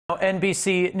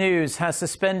NBC News has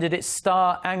suspended its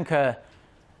star anchor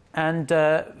and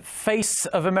face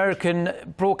of American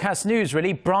broadcast news,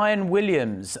 really, Brian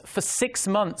Williams, for 6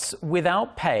 months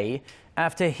without pay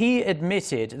after he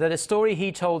admitted that a story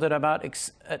he told about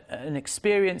an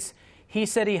experience he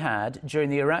said he had during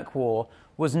the Iraq War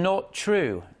was not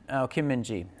true. Kim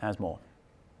Min-ji has more.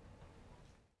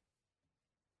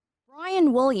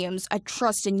 Brian Williams, a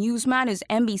trusted newsman whose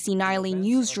NBC Nightly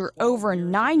news drew over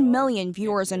 9 million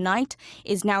viewers a night,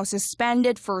 is now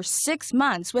suspended for 6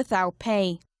 months without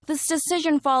pay. This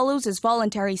decision follows his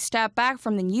voluntary step back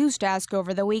from the news desk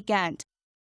over the weekend.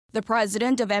 The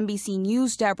president of NBC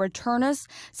News, Deborah Turness,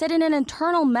 said in an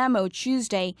internal memo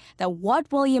Tuesday that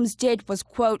what Williams did was,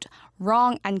 quote,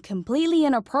 wrong and completely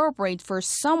inappropriate for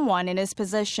someone in his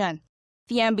position.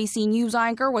 The NBC News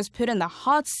anchor was put in the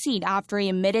hot seat after he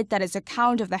admitted that his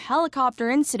account of the helicopter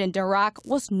incident in Iraq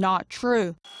was not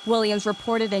true. Williams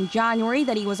reported in January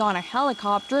that he was on a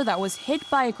helicopter that was hit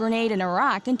by a grenade in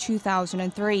Iraq in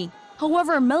 2003.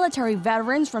 However, military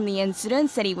veterans from the incident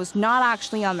said he was not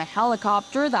actually on the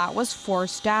helicopter that was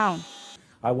forced down.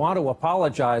 I want to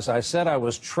apologize. I said I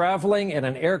was traveling in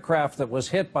an aircraft that was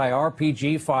hit by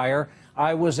RPG fire.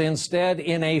 I was instead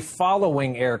in a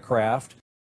following aircraft.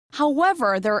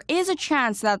 However, there is a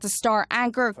chance that the star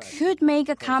anchor could make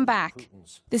a comeback.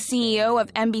 The CEO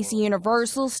of NBC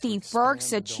Universal, Steve Burke,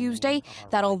 said Tuesday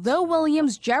that although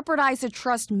Williams jeopardized the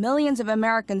trust millions of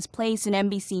Americans place in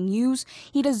NBC News,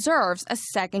 he deserves a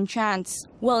second chance.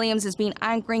 Williams has been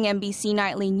anchoring NBC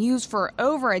Nightly News for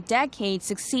over a decade,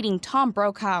 succeeding Tom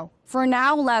Brokaw. For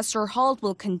now, Lester Holt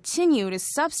will continue to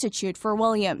substitute for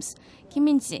Williams. Kim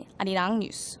Min-ji, Arirang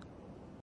News.